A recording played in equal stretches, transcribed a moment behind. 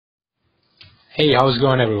Hey, how's it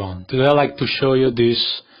going everyone? Today I'd like to show you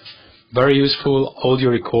this very useful audio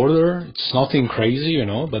recorder. It's nothing crazy,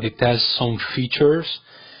 but it has some features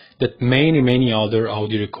that many other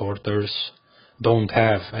audio recorders don't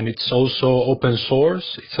have. And it's also open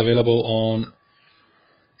source. It's available on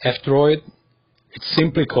f-droid. It's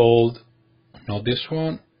simply called, not this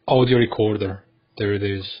one, audio recorder. There it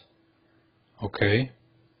is. Okay.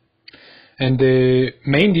 And the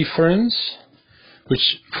main difference,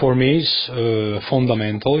 which for me is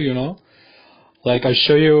fundamental, like I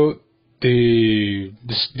show you the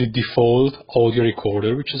default audio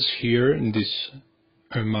recorder, which is here in this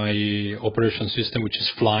my operation system, which is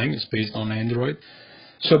flying. It's based on Android.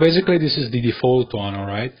 So basically this is the default one,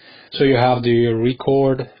 alright? So you have the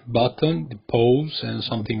record button, the pause, and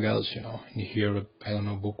something else, in here, I don't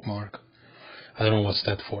know, bookmark. I don't know what's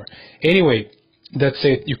that for. Anyway, that's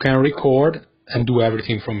it. You can record and do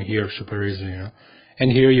everything from here super easy,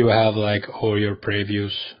 And here you have like all your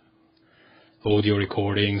previous audio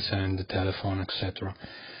recordings and the telephone, etc.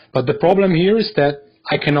 But the problem here is that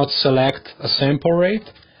I cannot select a sample rate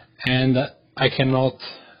and I cannot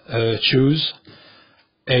choose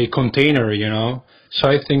a container, So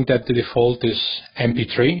I think that the default is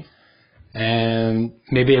MP3 and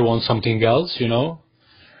maybe I want something else,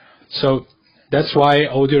 So that's why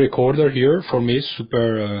audio recorder here for me is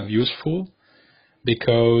super useful,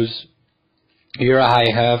 because here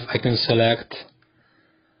I can select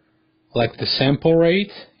like the sample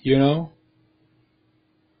rate,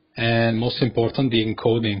 and most important, the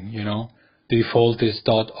encoding, The default is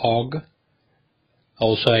 .ogg.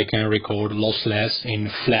 Also I can record lossless in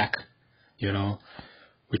FLAC,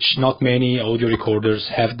 which not many audio recorders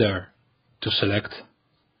have there to select,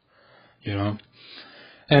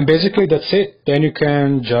 And basically that's it. Then you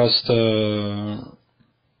can just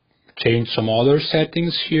change some other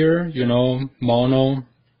settings here, mono,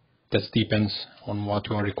 that depends on what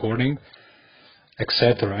you are recording,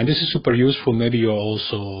 etc. And this is super useful. Maybe you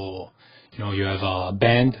also, you have a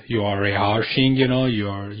band, you are rehearsing,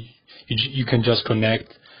 you can just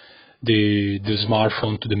connect the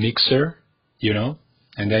smartphone to the mixer,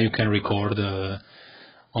 and then you can record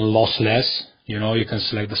on lossless, you can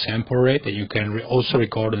select the sample rate, and you can also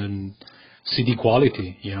record in CD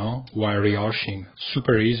quality, while rehearsing.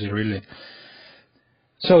 Super easy, really.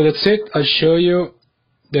 So that's it. I'll show you.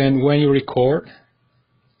 Then when you record,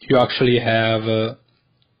 you actually have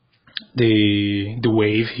the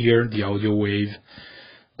wave here, the audio wave.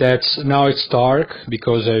 Now it's dark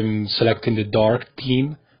because I'm selecting the dark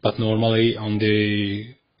theme, but normally on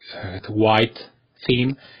the white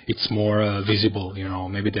theme it's more visible,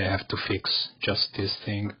 Maybe they have to fix just this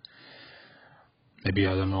thing. Maybe,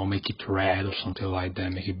 I don't know, make it red or something like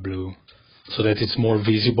that, make it blue, so that it's more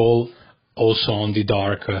visible also on the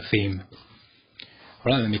dark theme.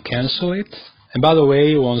 Alright, let me cancel it. And by the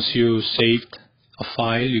way, once you saved a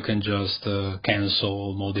file, you can just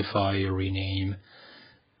cancel, modify, rename,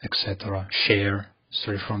 etc. Share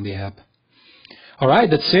straight from the app.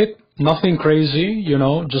 Alright, that's it. Nothing crazy,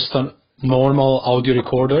 just a normal audio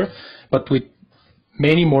recorder, but with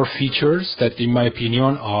many more features that, in my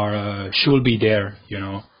opinion, should be there,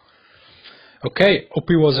 Okay, hope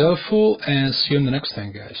it was helpful, and see you in the next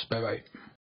time, guys. Bye bye.